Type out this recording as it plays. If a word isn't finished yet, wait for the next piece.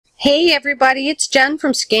Hey everybody, it's Jen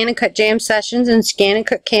from ScanNCUt Jam Sessions and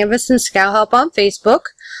ScanNCUt Canvas and Scout Help on Facebook.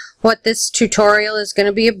 What this tutorial is going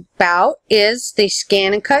to be about is the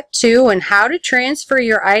ScanNCUt2 and how to transfer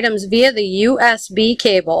your items via the USB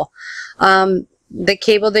cable. The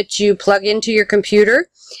cable that you plug into your computer,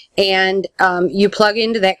 and you plug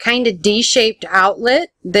into that kind of D-shaped outlet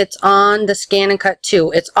that's on the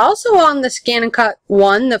ScanNCUt2. It's also on the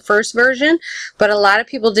ScanNCUt1, the first version, but a lot of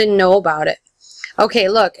people didn't know about it. Okay,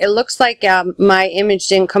 look, it looks like my image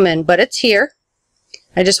didn't come in, but it's here.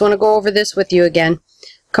 I just want to go over this with you again.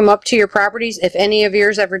 Come up to your properties, if any of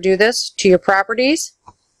yours ever do this, to your properties,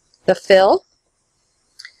 the fill,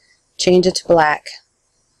 change it to black.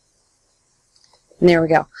 And there we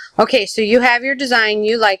go. Okay, so you have your design,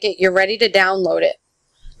 you like it, you're ready to download it.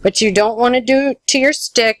 But you don't want to do it to your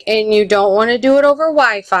stick, and you don't want to do it over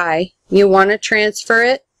Wi-Fi. You want to transfer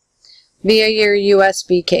it via your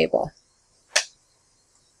USB cable,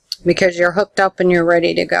 because you're hooked up and you're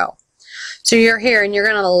ready to go. So you're here and you're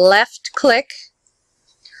going to left click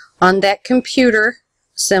on that computer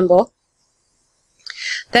symbol.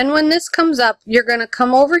 Then when this comes up, you're going to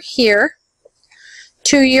come over here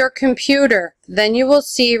to your computer. Then you will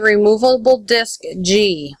see removable disk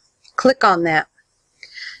G. Click on that.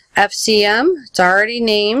 FCM, it's already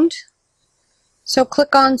named. So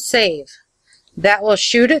click on save. That will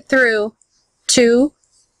shoot it through to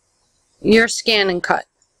your ScanNCUt.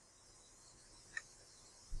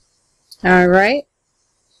 Alright,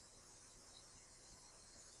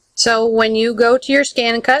 so when you go to your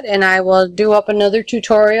ScanNCUt, and I will do up another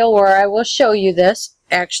tutorial where I will show you this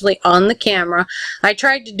actually on the camera. I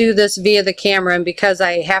tried to do this via the camera, and because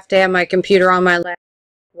I have to have my computer on my laptop,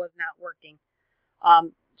 it was not working.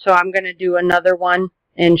 So I'm going to do another one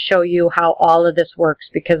and show you how all of this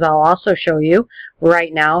works, because I'll also show you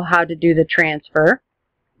right now how to do the transfer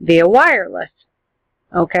via wireless.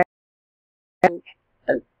 Okay.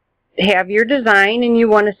 Have your design and you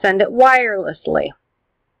want to send it wirelessly.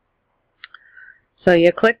 So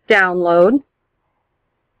you click download.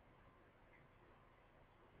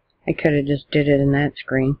 I could have just did it in that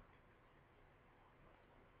screen.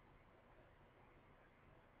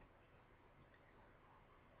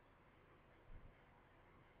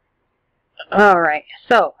 Alright,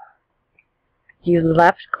 so you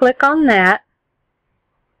left click on that.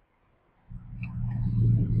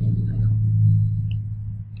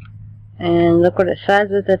 And look what it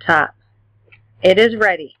says at the top. It is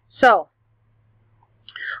ready. So,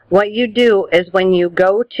 what you do is when you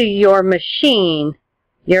go to your machine,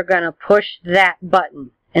 you're going to push that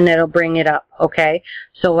button and it'll bring it up, okay?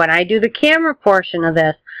 So when I do the camera portion of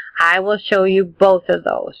this, I will show you both of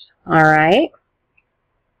those, alright?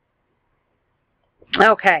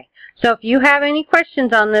 Okay. So if you have any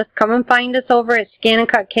questions on this, come and find us over at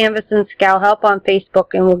ScanNCUt Canvas and Scout Help on Facebook,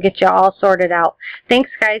 and we'll get you all sorted out. Thanks,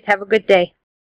 guys. Have a good day.